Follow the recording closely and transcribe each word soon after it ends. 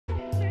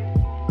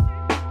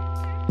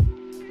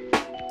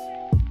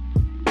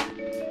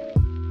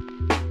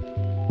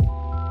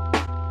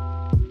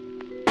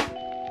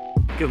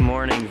Good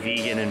morning,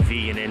 vegan and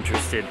vegan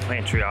interested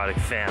Plantriotic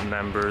fam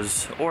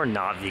members, or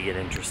not vegan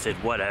interested,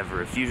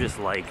 whatever. If you just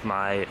like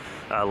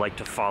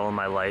to follow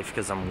my life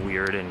because I'm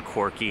weird and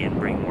quirky and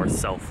bring more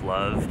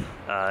self-love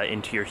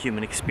into your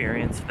human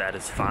experience, that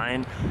is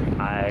fine.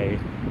 I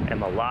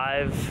am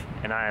alive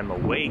and I am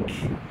awake,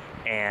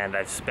 and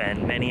I've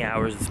spent many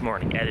hours this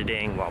morning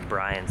editing while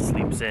Brian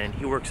sleeps in.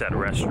 He works at a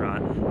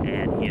restaurant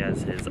and he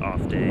has his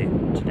off day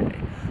today.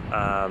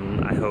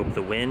 I hope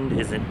the wind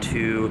isn't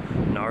too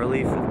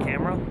gnarly for the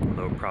camera,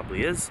 although it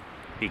probably is,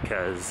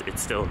 because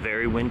it's still a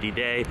very windy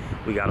day.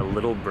 We got a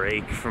little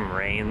break from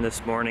rain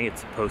this morning. It's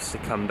supposed to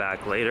come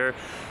back later.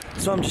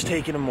 So I'm just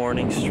taking a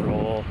morning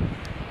stroll,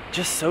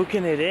 just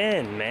soaking it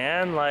in,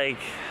 man. Like,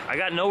 I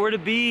got nowhere to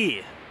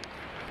be.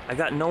 I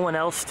got no one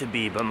else to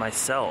be but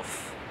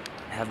myself.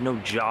 I have no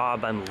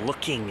job I'm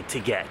looking to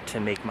get to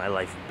make my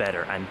life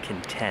better. I'm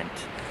content.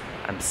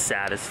 I'm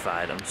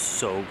satisfied. I'm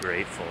so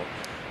grateful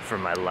for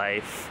my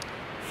life,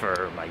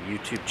 for my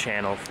YouTube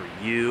channel, for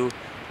you.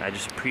 I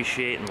just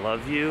appreciate and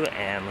love you,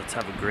 and let's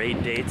have a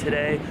great day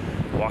today.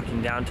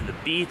 Walking down to the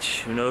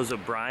beach. Who knows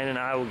what Brian and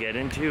I will get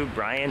into.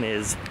 Brian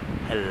is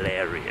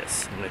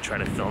hilarious. I'm gonna try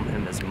to film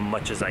him as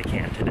much as I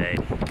can today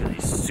because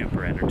he's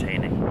super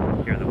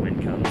entertaining. Here the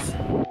wind comes.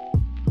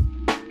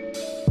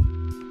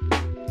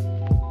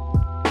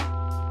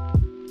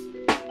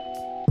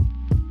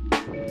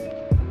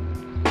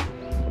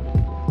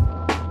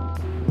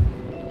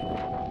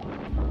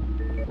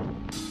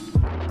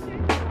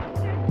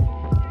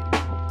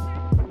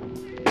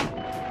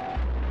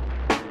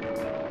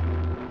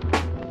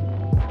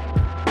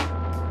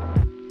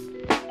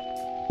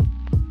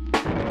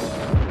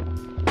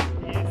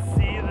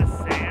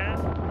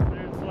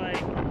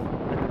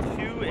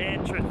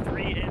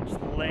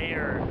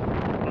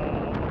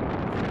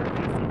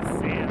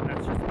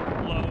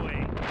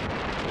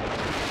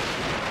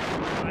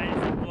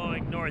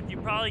 You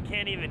probably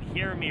can't even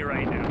hear me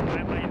right now. Why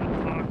am I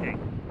even talking?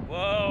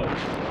 Whoa!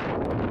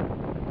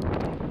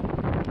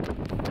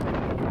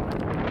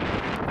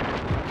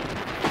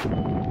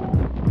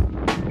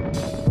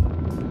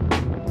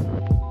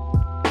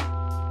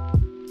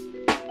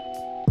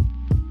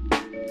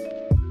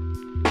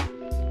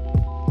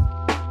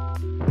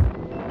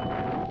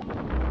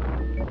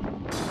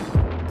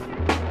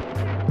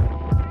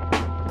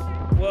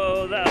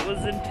 Whoa, that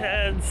was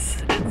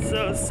intense. It's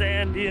so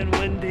sandy and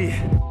windy.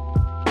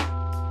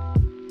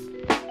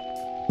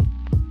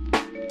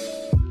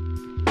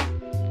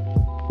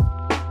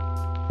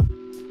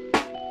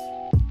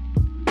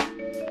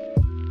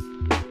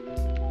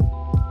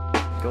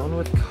 Going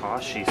with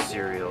Kashi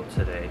cereal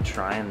today,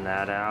 trying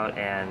that out,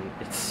 and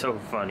it's so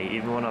funny.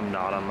 Even when I'm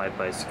not on my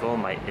bicycle,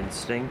 my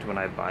instinct when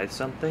I buy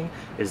something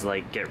is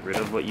like get rid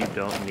of what you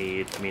don't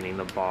need, meaning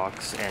the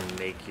box, and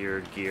make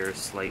your gear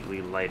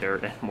slightly lighter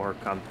and more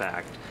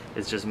compact.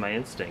 It's just my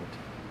instinct.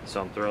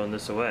 So I'm throwing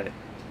this away.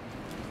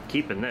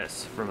 Keeping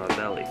this for my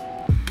belly.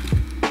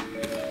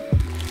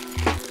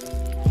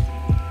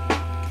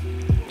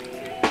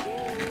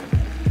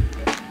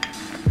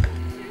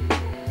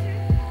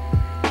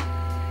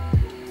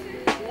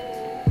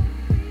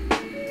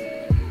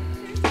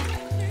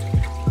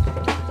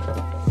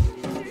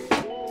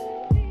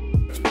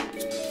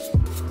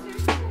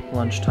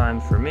 Lunchtime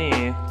for me,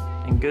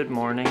 and good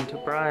morning to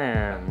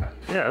Brian.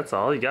 Yeah, that's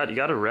all. You got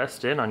to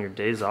rest in on your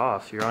days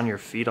off. You're on your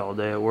feet all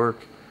day at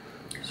work.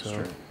 So.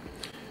 That's true.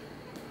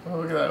 Oh,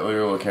 look at that. Look at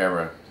your little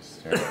camera. Just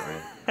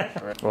staring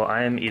at me. Well,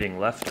 I am eating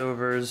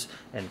leftovers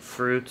and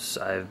fruits.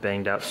 I've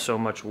banged out so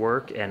much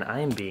work, and I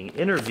am being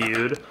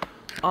interviewed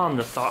on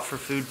the Thought for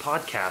Food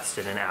podcast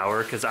in an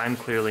hour, because I'm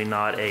clearly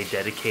not a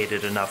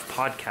dedicated enough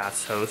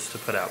podcast host to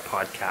put out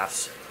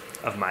podcasts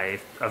of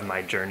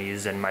my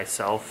journeys and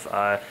myself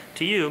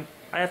to you.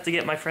 I have to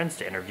get my friends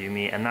to interview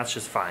me, and that's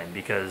just fine,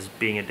 because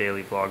being a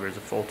daily vlogger is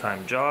a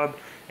full-time job.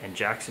 And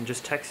Jackson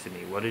just texted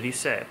me. What did he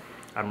say?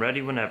 I'm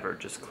ready whenever.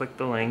 Just click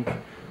the link.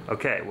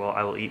 Okay, well,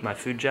 I will eat my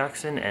food,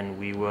 Jackson, and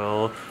we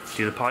will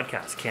do the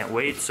podcast. Can't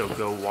wait. So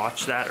go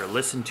watch that or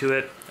listen to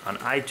it on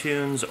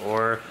iTunes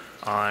or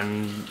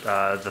on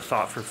the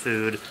Thought for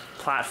Food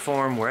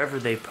platform, wherever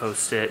they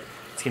post it.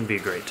 It's going to be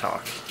a great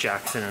talk.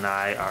 Jackson and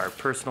I are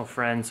personal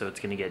friends, so it's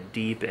going to get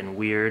deep and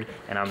weird,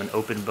 and I'm an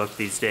open book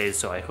these days,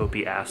 so I hope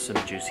he asks some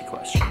juicy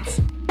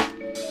questions.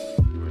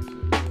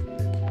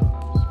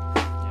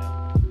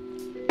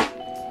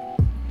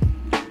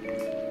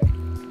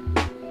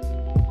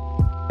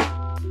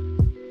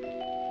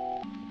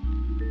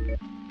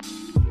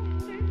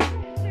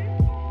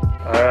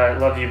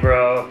 Alright, love you,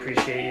 bro.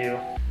 Appreciate you.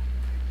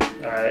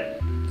 Alright,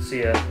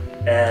 see ya.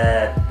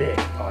 Epic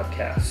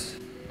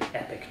podcast.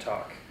 Epic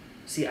talk.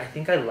 See, I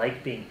think I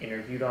like being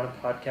interviewed on a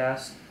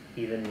podcast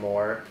even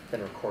more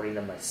than recording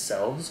them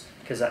myself,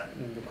 because I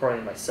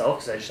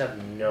just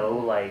have no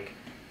like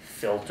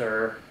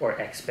filter or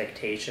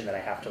expectation that I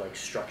have to like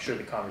structure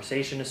the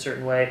conversation a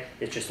certain way.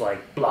 It's just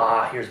like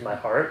blah, here's my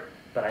heart.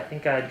 But I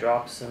think I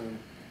dropped some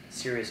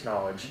serious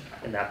knowledge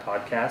in that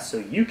podcast, so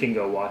you can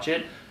go watch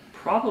it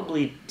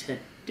probably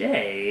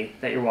today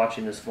that you're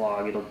watching this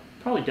vlog. It'll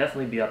probably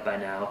definitely be up by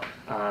now.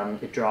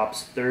 It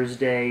drops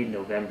Thursday,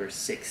 November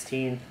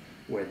 16th,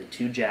 where the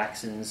two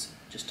Jacksons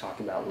just talk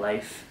about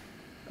life,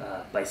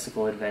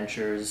 bicycle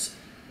adventures,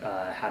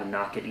 how to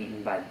not get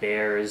eaten by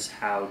bears,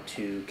 how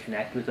to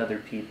connect with other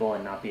people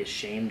and not be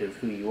ashamed of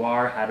who you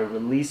are, how to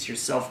release your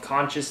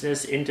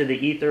self-consciousness into the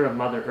ether of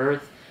Mother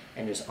Earth,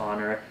 and just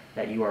honor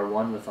that you are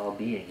one with all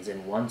beings.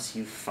 And once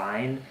you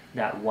find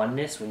that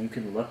oneness, when you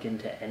can look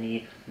into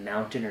any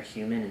mountain or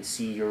human and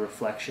see your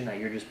reflection that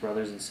you're just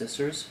brothers and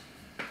sisters,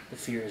 the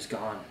fear is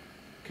gone,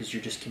 because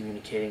you're just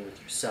communicating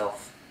with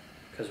yourself,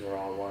 because we're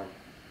all one.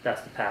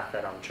 That's the path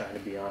that I'm trying to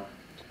be on.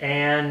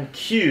 And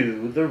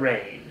cue the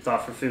rain.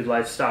 Thought for Food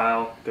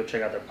Lifestyle. Go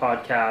check out their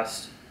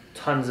podcast.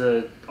 Tons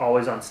of,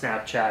 always on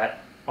Snapchat,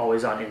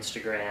 always on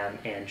Instagram,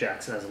 and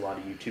Jackson has a lot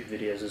of YouTube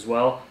videos as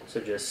well.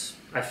 So just,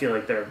 I feel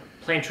like they're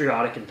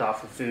Plantriotic and Thought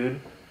for Food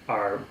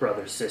are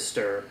brother,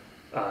 sister,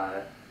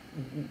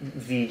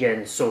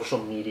 vegan,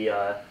 social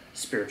media,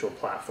 spiritual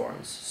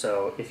platforms.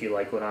 So if you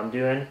like what I'm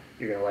doing,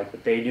 you're going to like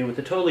what they do with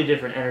a totally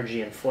different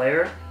energy and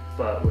flair,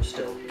 but we're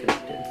still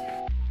connected.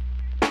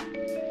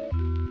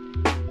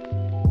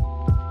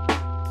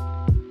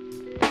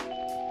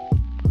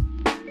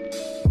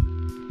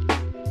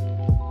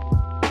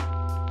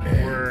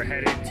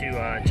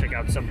 Check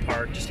out some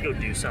park just to go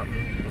do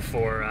something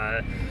before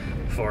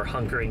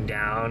hunkering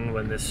down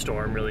when this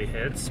storm really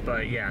hits.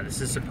 But yeah,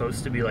 this is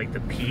supposed to be like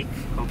the peak.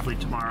 Hopefully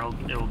tomorrow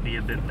it will be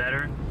a bit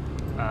better.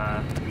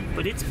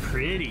 But it's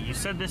pretty. You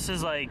said this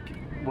is like,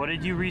 what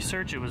did you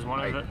research? It was one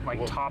of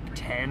the top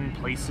 10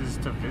 places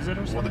to visit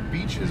or something? Well, the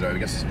beaches, I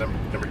guess, is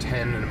number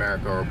 10 in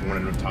America, or one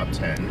of the top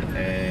 10.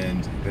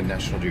 And the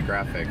National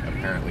Geographic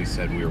apparently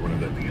said we were one of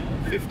the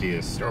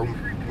 50th, or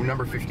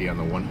number 50 on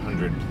the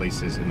 100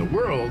 places in the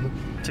world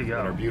to go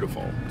that are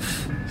beautiful.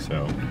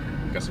 So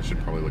I guess I should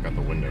probably look out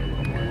the window a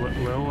little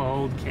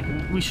more.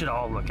 We should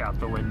all look out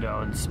the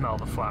window and smell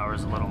the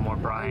flowers a little more,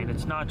 Brian.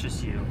 It's not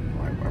just you.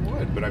 I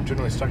would, but I'm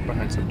generally stuck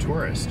behind some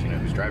tourist,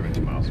 who's driving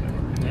 2 miles an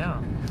hour.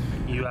 Yeah.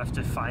 You have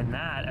to find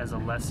that as a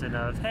lesson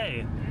of,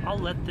 hey, I'll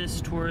let this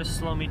tourist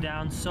slow me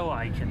down so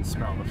I can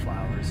smell the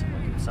flowers and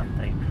look at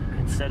something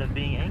instead of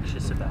being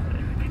anxious about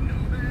it.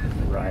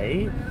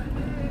 Right?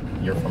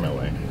 You're from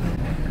LA.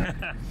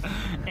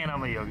 And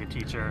I'm a yoga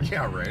teacher.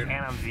 Yeah, right. And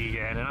I'm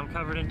vegan, and I'm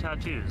covered in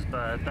tattoos,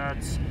 but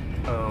that's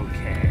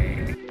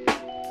okay.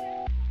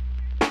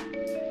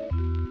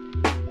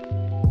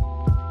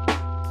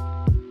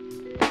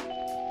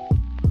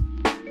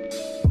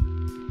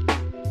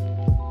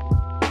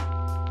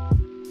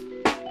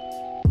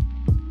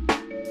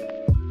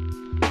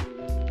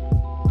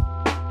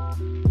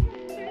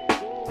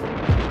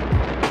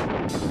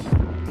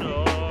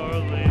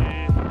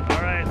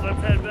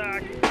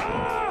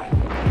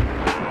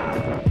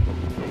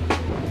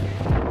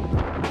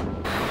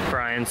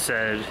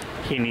 Said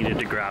he needed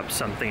to grab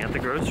something at the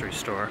grocery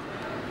store.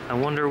 I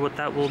wonder what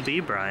that will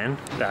be, Brian.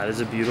 That is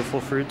a beautiful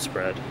fruit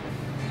spread.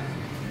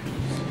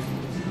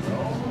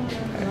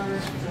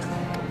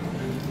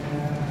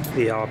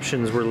 The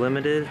options were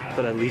limited,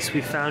 but at least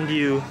we found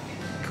you.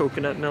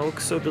 Coconut milk,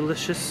 so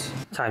delicious.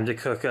 Time to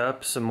cook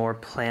up some more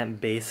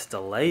plant-based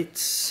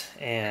delights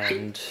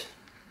and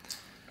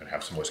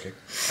have some whiskey.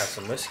 Have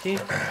some whiskey.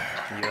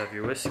 You have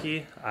your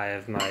whiskey. I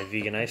have my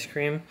vegan ice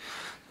cream.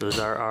 Those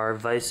are our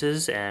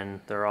vices, and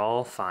they're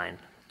all fine.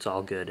 It's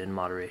all good in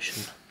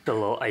moderation. A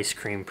little ice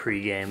cream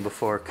pre-game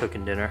before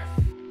cooking dinner.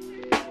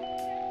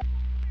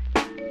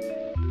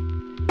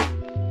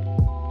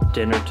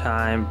 Dinner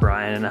time.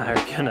 Brian and I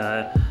are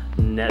gonna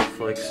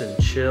Netflix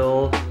and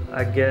chill,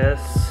 I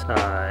guess,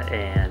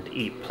 and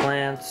eat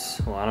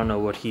plants. Well, I don't know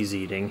what he's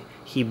eating.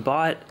 He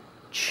bought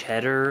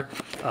cheddar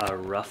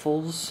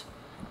Ruffles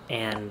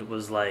and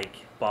was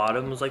like,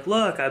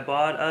 look, I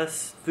bought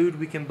us food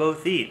we can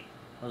both eat.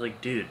 I was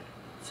like, dude,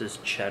 this is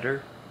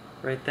cheddar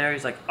right there.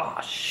 He's like, oh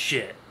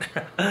shit.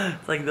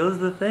 It's like, those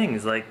are the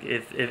things. Like,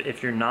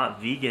 if you're not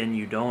vegan,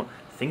 you don't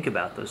think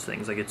about those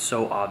things. Like, it's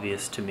so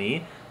obvious to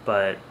me,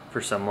 but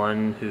for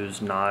someone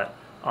who's not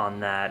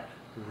on that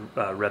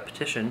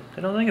repetition,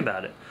 they don't think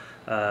about it.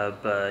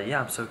 But yeah,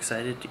 I'm so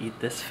excited to eat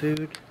this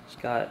food. It's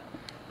got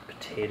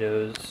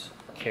potatoes,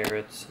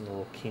 carrots, and a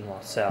little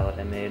quinoa salad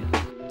I made.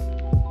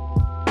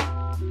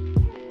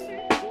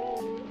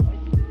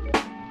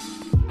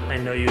 I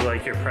know you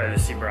like your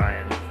privacy,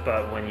 Brian,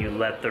 but when you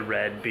let the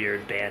red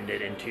beard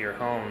bandit into your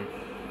home,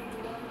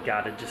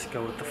 gotta just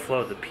go with the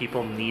flow. The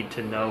people need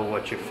to know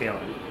what you're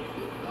feeling.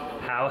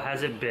 How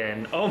has it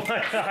been? Oh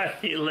my god,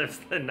 he lifts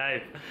the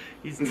knife.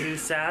 He's too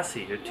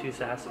sassy. You're too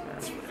sassy,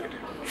 man.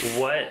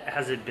 What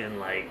has it been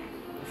like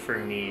for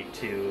me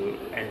to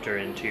enter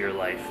into your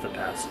life the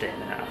past day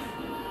and a half?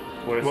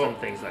 What are some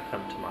things that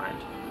come to mind?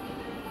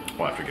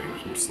 Well, after getting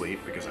some sleep,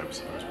 because I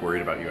was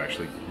worried about you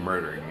actually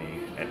murdering me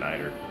at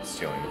night or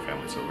stealing the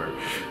family silver.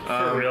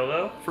 For real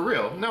though? For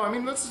real. No, I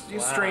mean, that's a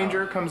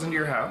stranger comes into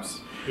your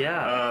house.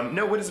 Yeah.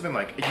 No, what has it been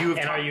like?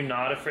 Are you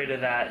not afraid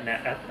of that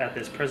at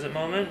this present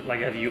moment? Like,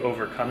 have you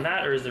overcome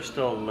that, or is there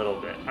still a little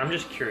bit? I'm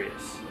just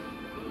curious.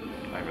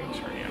 I have an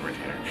attorney and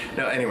retainer.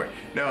 No, anyway.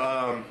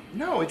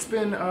 No, it's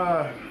been,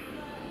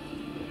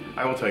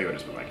 I will tell you what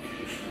it's been like.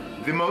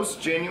 The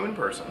most genuine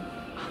person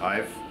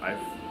I've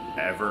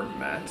ever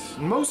met.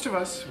 Most of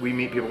us, we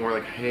meet people and we're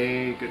like,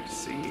 hey, good to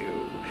see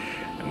you.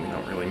 And we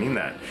don't really mean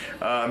that.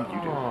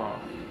 You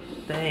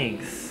do.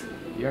 Thanks.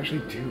 You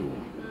actually do.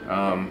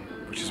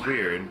 Which is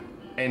weird.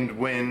 And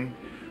when...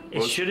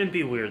 It shouldn't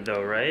be weird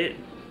though, right?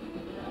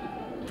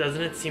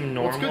 Doesn't it seem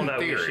normal that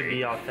we should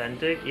be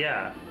authentic?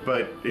 Yeah.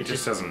 But it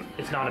just doesn't...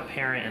 It's not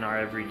apparent in our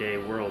everyday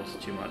worlds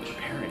too much.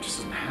 Apparent, it just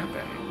doesn't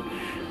happen.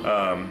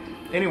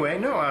 Anyway,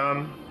 no,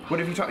 what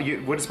have you taught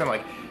you? What it's been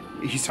like?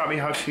 He's taught me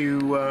how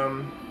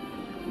to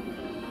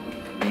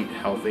eat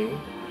healthy.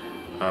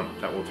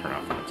 That will turn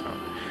off on its own.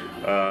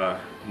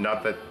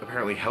 Not that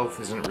apparently health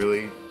isn't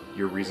really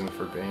your reason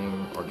for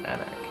being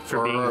organic.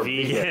 For being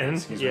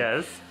vegan,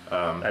 yes.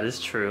 That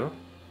is true.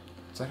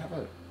 Does that have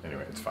a...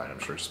 Anyway, it's fine, I'm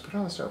sure. Just put it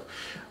on the stove.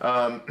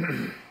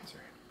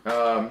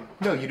 Sorry.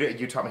 No,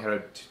 you taught me how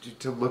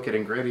to look at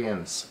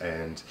ingredients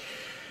and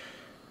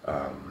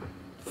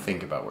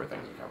think about where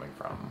things are coming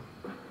from.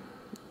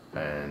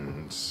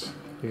 And...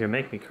 You're gonna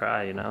make me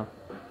cry, you know?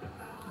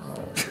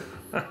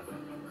 Oh.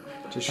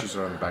 Tissues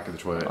are on the back of the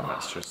toilet, and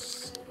that's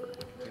just...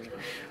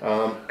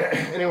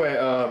 Anyway,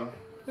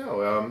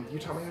 no, you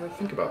taught me how to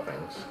think about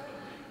things.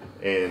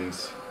 And...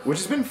 Which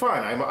has been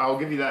fun, I'll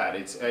give you that.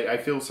 I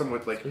feel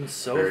somewhat like... It's been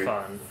so very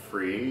fun.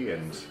 Free,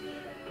 and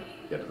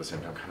yet at the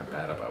same time kind of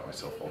bad about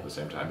myself all at the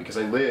same time. Because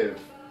I live,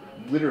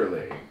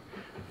 literally,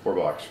 4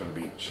 blocks from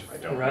the beach. I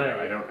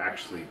don't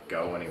actually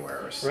go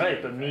anywhere.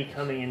 Right, but me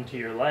coming into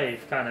your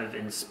life kind of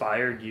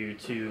inspired you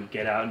to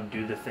get out and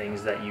do the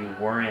things that you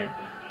weren't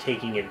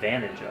taking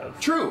advantage of.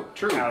 True.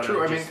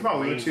 I mean, come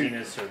on,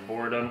 laziness or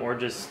boredom or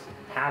just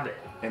habit.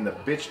 And the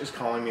bitch is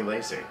calling me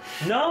lazy.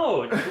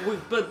 No,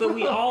 but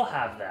we all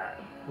have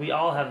that. We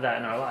all have that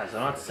in our lives. I'm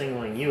not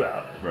singling you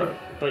out. Right.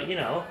 But you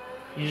know,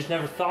 you just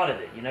never thought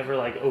of it. You never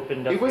like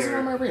opened up. It wasn't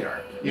on my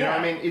radar. You know,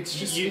 I mean, it's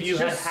just you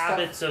had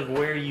habits of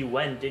where you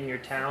went in your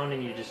town,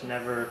 and you just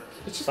never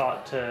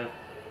thought to.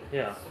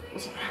 Yeah. It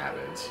wasn't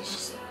habits. It's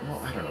just, well,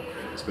 I don't know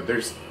what it is, but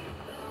there's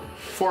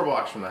 4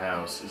 blocks from the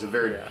house. It's a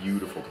very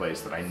beautiful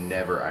place that I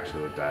never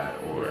actually looked at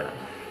or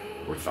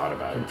thought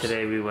about. And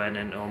today we went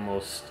and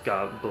almost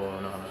got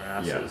blown on our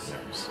asses. Yeah,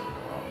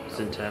 it was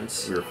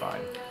intense. We were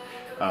fine.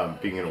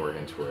 Being an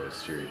Oregon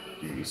tourist, you're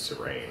used to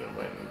rain and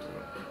wind.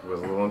 It was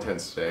a little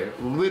intense today.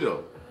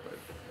 Little.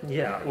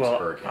 Yeah,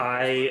 well,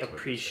 I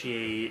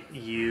appreciate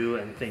you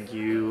and think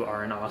you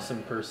are an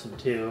awesome person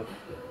too.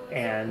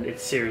 And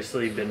it's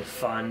seriously been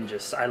fun.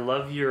 I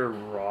love your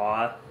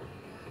raw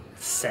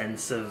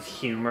sense of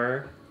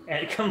humor.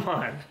 And come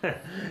on,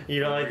 you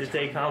don't like to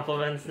take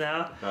compliments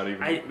now? Not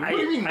even. What do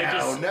you mean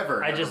now?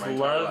 Never. I just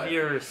love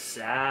your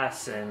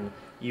sass, and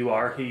you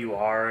are who you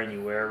are, and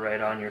you wear it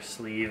right on your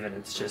sleeve, and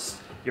it's just,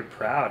 you're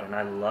proud, and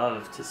I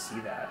love to see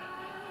that.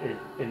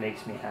 It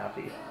makes me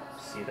happy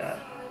to see that.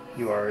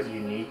 You are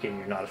unique, and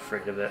you're not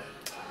afraid of it.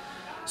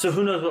 So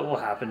who knows what will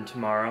happen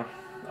tomorrow?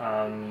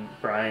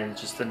 Brian's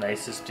just the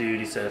nicest dude.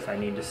 He said if I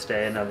need to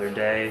stay another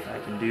day, I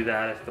can do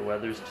that if the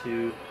weather's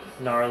too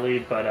gnarly,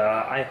 but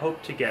I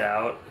hope to get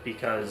out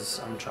because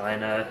I'm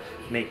trying to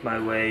make my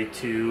way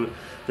to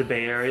the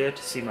Bay Area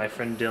to see my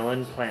friend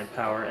Dylan, Plant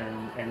Power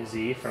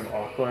NZ from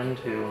Auckland,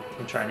 who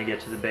I'm trying to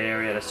get to the Bay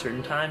Area at a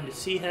certain time to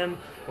see him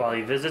while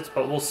he visits,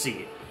 but we'll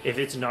see. If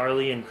it's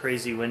gnarly and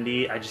crazy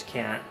windy, I just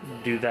can't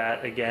do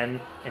that again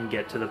and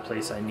get to the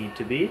place I need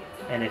to be,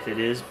 and if it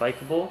is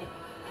bikeable,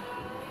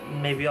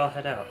 maybe I'll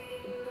head out.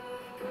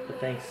 But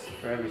thanks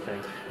for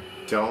everything.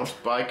 Don't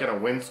bike in a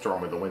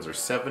windstorm where the winds are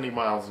 70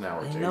 miles an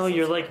hour. I know,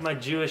 you're like my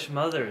Jewish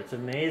mother. It's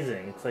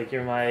amazing. It's like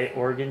you're my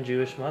Oregon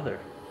Jewish mother.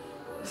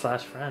 /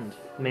 friend.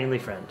 Mainly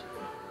friend.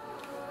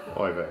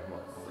 Oy vey.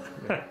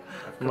 Yeah.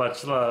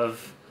 Much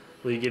love.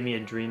 Will you give me a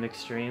dream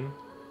extreme?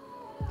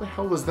 What the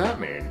hell does that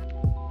mean?